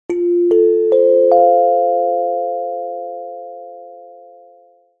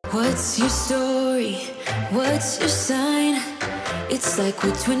What's your story? What's your sign? It's like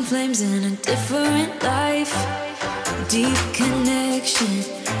we're twin flames in a different life. Deep connection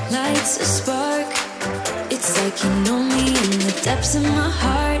lights a spark. It's like you know me in the depths of my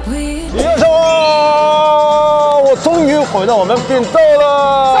heart. よいしょ！我终于回到我们频道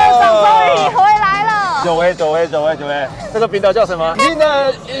了。社长终于回来了。久违，这个频道叫什么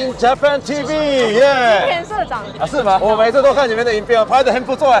 ？Nina in Japan TV， 耶！田社长啊，是吗？我每次都看你们的影片，拍得很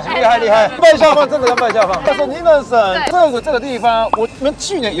不错，厉害！卖下放，真的跟卖下放。他说 Nina 省这个地方，我们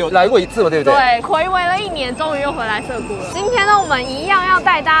去年有来过一次嘛，对不对？对，睽违了1年，终于又回来澀谷了。今天呢，我们一样要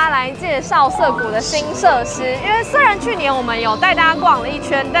带大家来介绍澀谷的新设施，因为虽然去年我们有带大家逛了一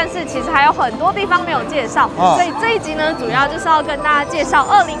圈，但是其实还有很多地方没有介绍，所以这一集呢，主要就是要跟大家介绍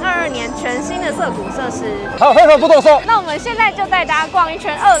2022年全新的澀谷设施。好，废话不多说，那我们现在就带大家逛一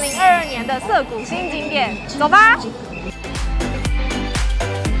圈2022年的澀谷新景点，走吧。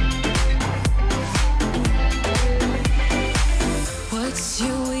What's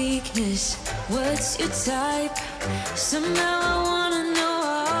your weakness? What's your type? Somehow I wanna know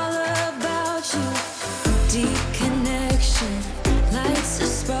all about you. Deep connection lights a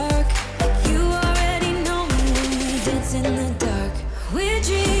spark. You already know me when we dance in the dark. We're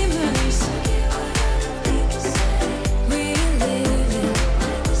dreamers.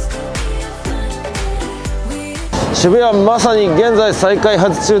 渋谷まさに現在再開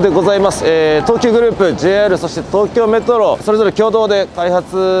発中でございます、東急グループ JR そして東京メトロそれぞれ共同で開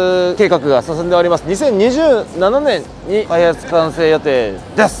発計画が進んでおります。2027年に開発完成予定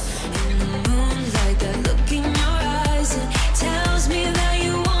です。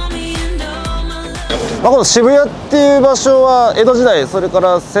この渋谷っていう場所は江戸時代それか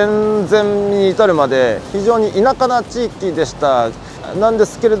ら戦前に至るまで非常に田舎な地域でしたなんで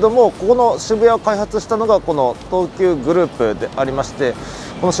すけれども、ここの渋谷を開発したのがこの東急グループでありまして、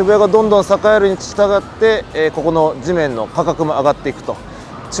この渋谷がどんどん栄えるに従って、ここの地面の価格も上がっていくと。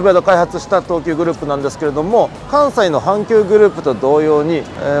渋谷で開発した東急グループなんですけれども、関西の阪急グループと同様に、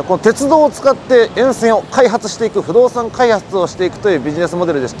この鉄道を使って沿線を開発していく、不動産開発をしていくというビジネスモ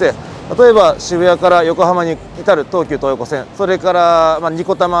デルでして、例えば渋谷から横浜に至る東急東横線、それから二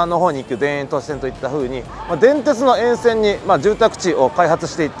子玉の方に行く田園都市線といった風に、電鉄の沿線に住宅地を開発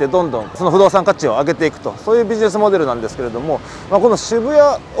していって、どんどんその不動産価値を上げていくと、そういうビジネスモデルなんですけれども、この渋谷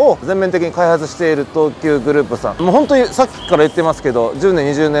を全面的に開発している東急グループさん、もう本当にさっきから言ってますけど、10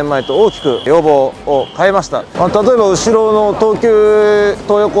年20年前と大きく要望を変えました。例えば後ろの東急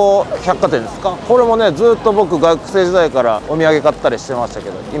東横百貨店ですか、これもねずっと僕学生時代からお土産買ったりしてましたけ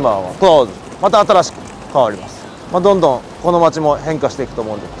ど、今はそうまた新しく変わります。どんどんこの街も変化していくと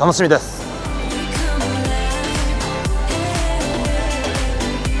思うんで楽しみです。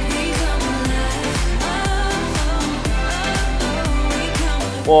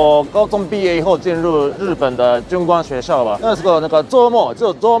我高中毕业以后进入日本的军官学校吧。那时候周末只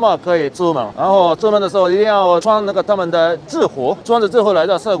有周末可以出门，然后出门的时候一定要穿他们的制服。穿着制服来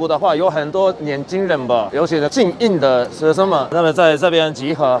到澀谷的话，有很多年轻人吧，尤其是进印的学生们，他们在这边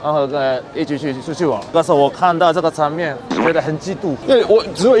集合，然后一起出去玩。那时候我看到这个场面，觉得很嫉妒，因为我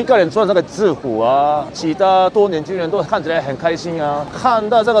只有一个人穿这个制服啊，其他多年轻人都看起来很开心啊。看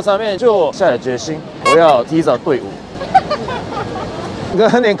到这个场面就下了决心，我要提早队伍。隔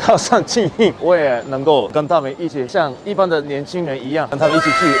年考上庆应，我也能够跟他们一起像一般的年轻人一样，跟他们一起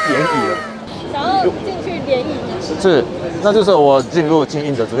去联谊了。想要进去联谊？是，那就是我进入庆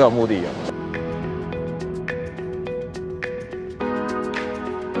应的主要目的了。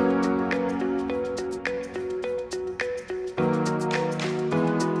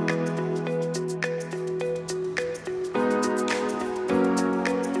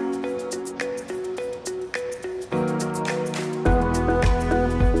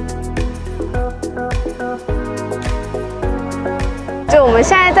就我们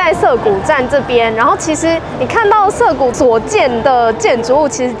现在在澀谷站这边，然后其实你看到澀谷所建的建筑物，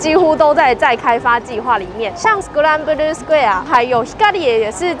其实几乎都在开发计划里面，像 Scramble Square 还有 Hikari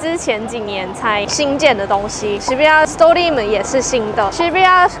也是之前几年才新建的东西， Shibuya Stream 也是新的，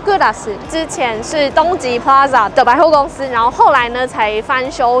 Shibuya FUKURAS 之前是东急 Plaza 的百货公司，然后后来呢才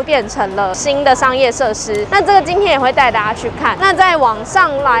翻修变成了新的商业设施。那这个今天也会带大家去看。那在网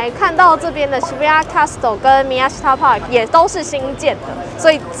上来看到这边的 Shibuya Castle 跟 MIYASHITA Park 也都是新建的。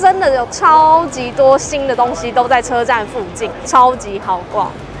所以真的有超级多新的东西都在车站附近，超级好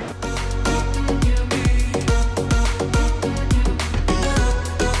逛。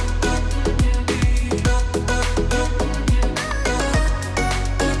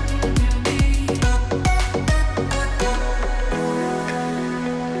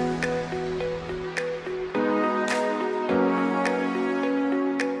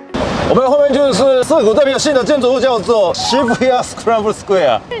我们后面就是涩谷这边有新的建筑物，叫做澀谷 Scramble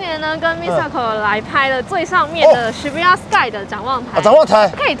Square。去年呢，跟 MICHI 来拍了最上面的澀谷 Sky 的展望台，展望台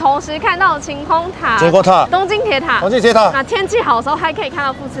可以同时看到晴空塔、东京铁塔。那天气好的时候还可以看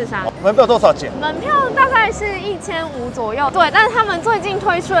到富士山。门票多少钱？门票大概是1500左右。对，但是他们最近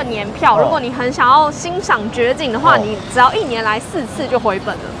推出了年票，如果你很想要欣赏绝景的话，你只要1年来4次就回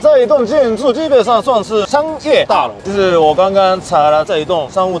本了。这一栋建筑基本上算是商业大楼，就是我刚刚查了这一栋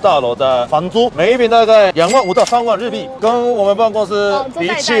商务大楼的房租，每一平大概2万5到3万日币，跟我们办公室比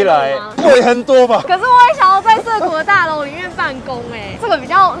起来贵很多吧。可是我也想要在涩谷的大楼里面办公，这个比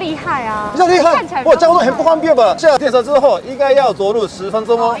较厉害啊，比较厉害。哇，交通很不方便吧？下电车之后应该要走路10分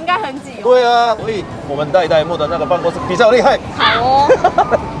钟哦，应该很挤哦。对啊，所以我们代代木的那个办公室比较厉害。好哦。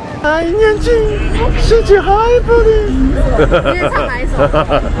还年轻，世界还不离。你在唱哪一首？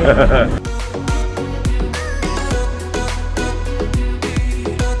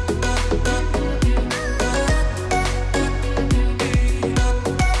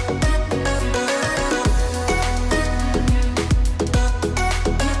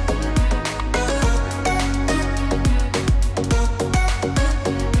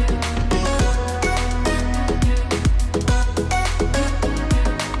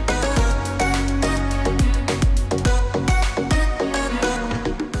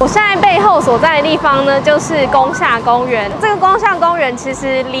我现在背后所在的地方呢，就是宫下公园。这个宫下公园其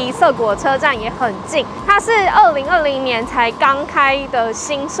实离涩谷车站也很近，它是2020年才刚开的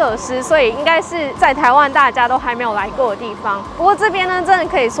新设施，所以应该是在台湾大家都还没有来过的地方。不过这边呢，真的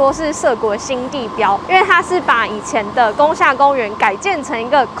可以说是涩谷的新地标，因为它是把以前的宫下公园改建成一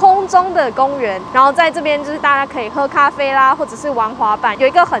个空中的公园，然后在这边就是大家可以喝咖啡啦，或者是玩滑板，有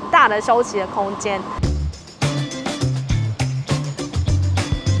一个很大的休息的空间。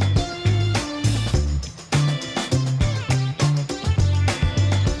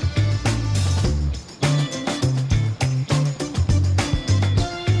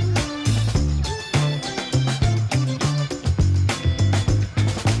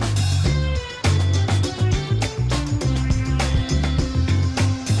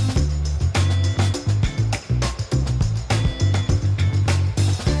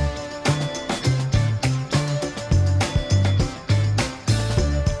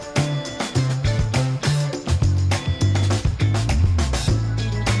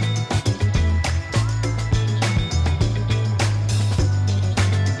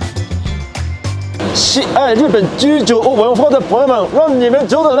喜爱日本居酒屋文化的朋友们，让你们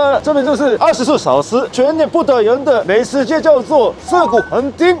久等了。这边就是24小时全年不等人的美食街，叫做澀谷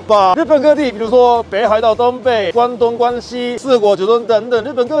横丁，把日本各地，比如说北海道东北、关东、关西、四国、九州等等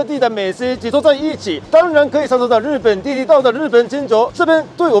日本各地的美食集中在一起。当然可以享受到日本地道的日本清酒，这边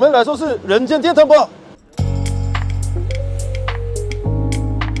对我们来说是人间天堂吧。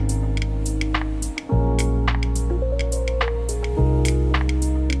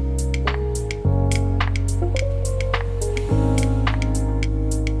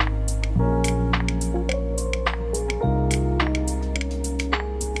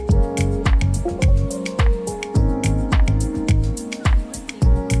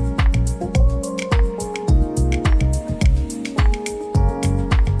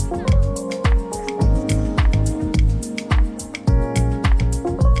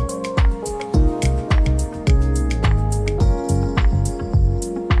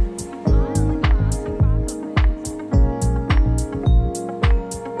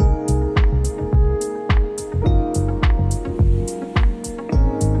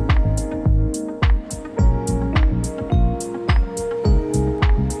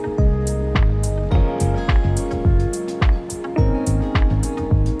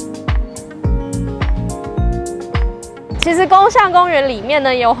其实宫下公园里面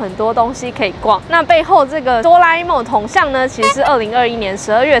呢也有很多东西可以逛。那背后这个哆啦 A 梦铜像呢，其实是2021年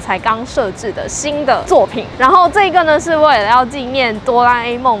12月才刚设置的新的作品。然后这个呢是为了要纪念哆啦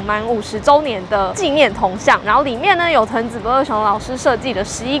A 梦满50周年的纪念铜像。然后里面呢有藤子不二雄老师设计的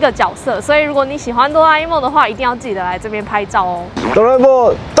11个角色，所以如果你喜欢哆啦 A 梦的话，一定要记得来这边拍照哦。哆啦 A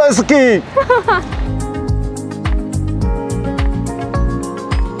梦大好き。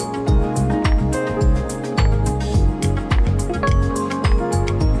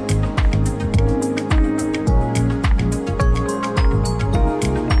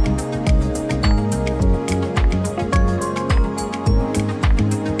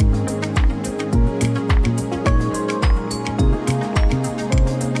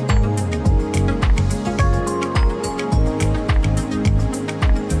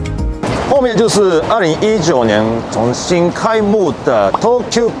就是2019年重新开幕的東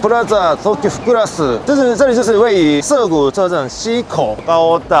急Plaza、東急FUKURAS，这里就是位于澀谷车站西口，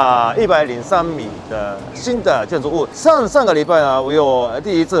高达103米的新的建筑物。上个礼拜呢，我有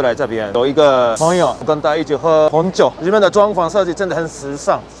第一次来这边，有一个朋友跟大家一起喝红酒。里面的装潢设计真的很时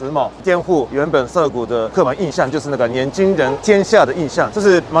尚、时髦，颠覆原本澀谷的刻板印象，就是那个年轻人天下的印象，就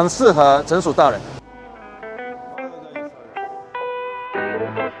是蛮适合成熟大人。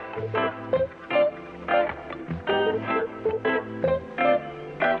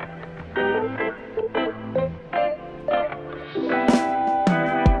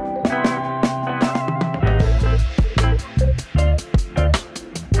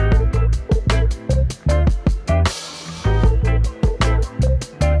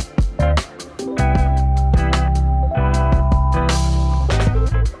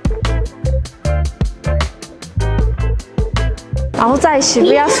然后在澀谷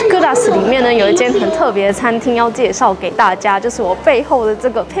FUKURAS里面呢，有一间很特别的餐厅要介绍给大家，就是我背后的这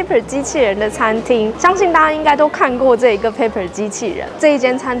个 Paper 机器人的餐厅。相信大家应该都看过这一个 Paper 机器人。这一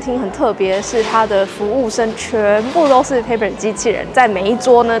间餐厅很特别的是，它的服务生全部都是 Paper 机器人，在每一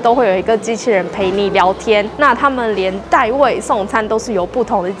桌呢都会有一个机器人陪你聊天。那他们连带位送餐都是由不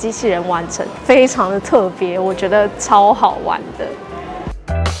同的机器人完成，非常的特别，我觉得超好玩的。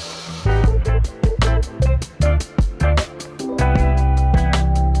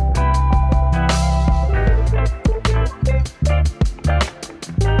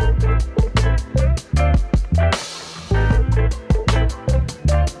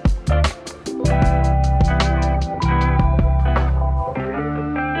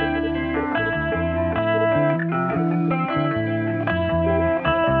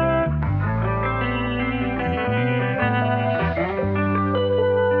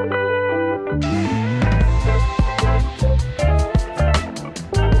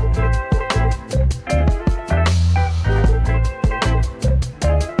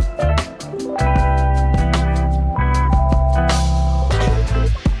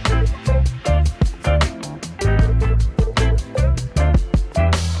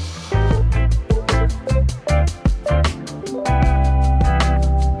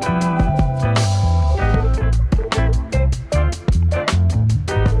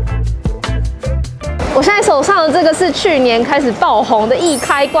我现在手上的这个是去年开始爆红的易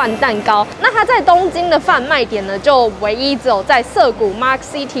开罐蛋糕。那它在东京的贩卖点呢，就唯一只有在涩谷 Mark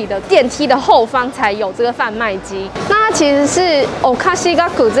City 的电梯的后方才有这个贩卖机。那它其实是澀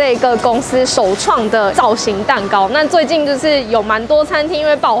谷这一个公司首创的造型蛋糕。那最近就是有蛮多餐厅因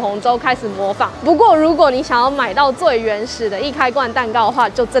为爆红之后开始模仿。不过如果你想要买到最原始的易开罐蛋糕的话，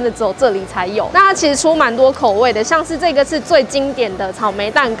就真的只有这里才有。那它其实出蛮多口味的，像是这个是最经典的草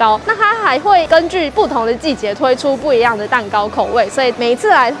莓蛋糕。那它还会根据不同的季节推出不一样的蛋糕口味，所以每一次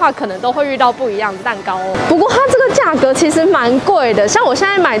来的话，可能都会遇到不一样的蛋糕哦。不过它这个价格其实蛮贵的，像我现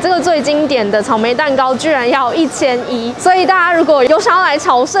在买这个最经典的草莓蛋糕，居然要1100，所以大家如果有想要来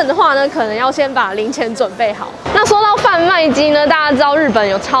朝圣的话呢，可能要先把零钱准备好。那说到贩卖机呢，大家知道日本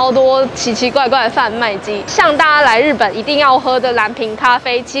有超多奇奇怪怪的贩卖机，像大家来日本一定要喝的蓝瓶咖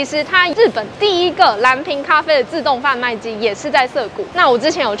啡，其实它日本第一个蓝瓶咖啡的自动贩卖机也是在涩谷。那我之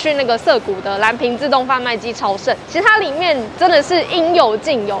前有去那个涩谷的蓝瓶自动贩卖机朝圣，其实它里面真的是应有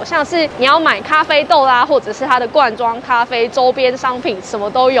尽有，像是你要买咖啡豆啦，或者是它的罐装咖啡周边商品，什么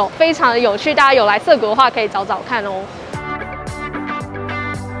都有，非常的有趣。大家有来涩谷的话，可以找找看哦。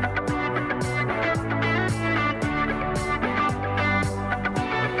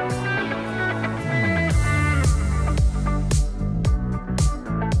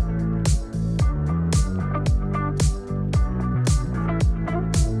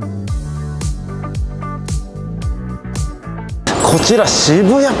こちら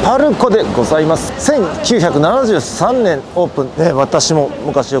渋谷パルコでございます。1973年オープンね、私も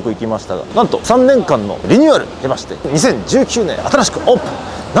昔よく行きましたが、なんと3年間のリニューアル経まして2019年新しくオープ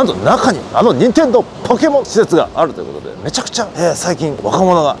ン。なんと中に任天堂ポケモン施設があるということで、めちゃくちゃ、最近若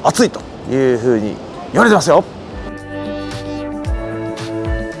者が熱いというふうに言われてますよ。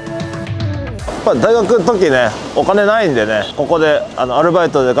やっぱ大学の時ね、お金ないんでね、ここでアルバ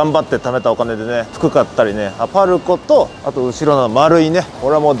イトで頑張って貯めたお金でね、服買ったりね、パルコとあと後ろの丸いね、こ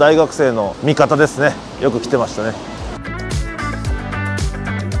れはもう大学生の味方ですね。よく来てましたね。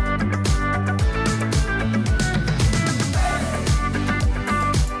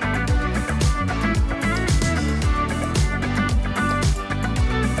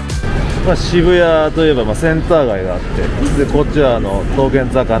渋谷といえばセンター街があって、でこっちは道玄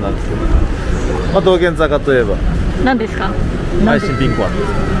坂なんですけど、道玄坂といえば何ですか？愛心ピンコワンで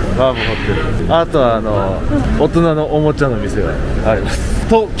す。バームホテル。あとは大人のおもちゃの店があります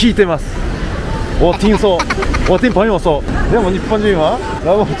と聞いてます。我听说，我听朋友说，でも日本人は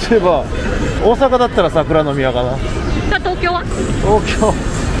ラブホといえば大阪だったら桜の宮かな。東京は？東京、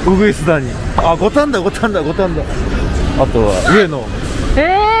ウグイス谷。あ、五反田。あとは上野。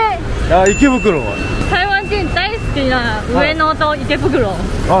あ、池袋は。台湾人大好きな上野と池袋。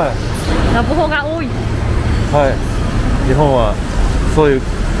はい。ラブホが多い。はい。日本はそういう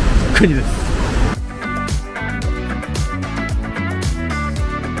国です。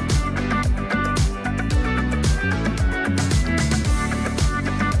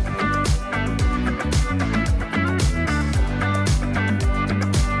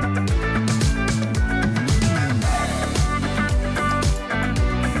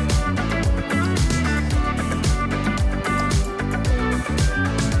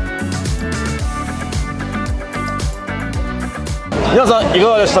皆さんいか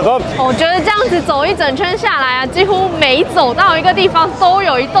がでしたか？我觉得这样子走一整圈下来啊，几乎每走到一个地方都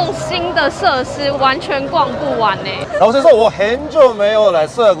有一栋新的设施，完全逛不完呢。老实说，我很久没有来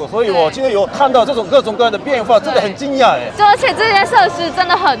涩谷，所以我今天有看到这种各种各样的变化，真的很惊讶哎。就而且这些设施真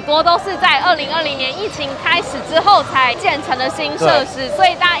的很多都是在2020年疫情开始之后才建成的新设施，所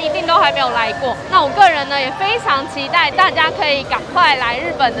以大家一定都还没有来过。那我个人呢也非常期待，大家可以赶快来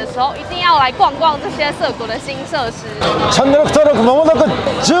日本的时候，一定要来逛逛这些涩谷的新设施。チャンネル登録まもなく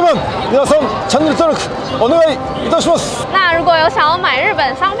10万，皆さんチャンネル登録お願いいたします。那如果有想要买日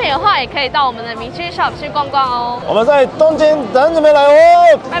本商品的话，也可以到我们的MiCHi SHOP 去逛逛哦。我们在东京等你们来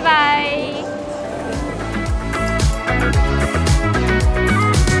哦，拜拜。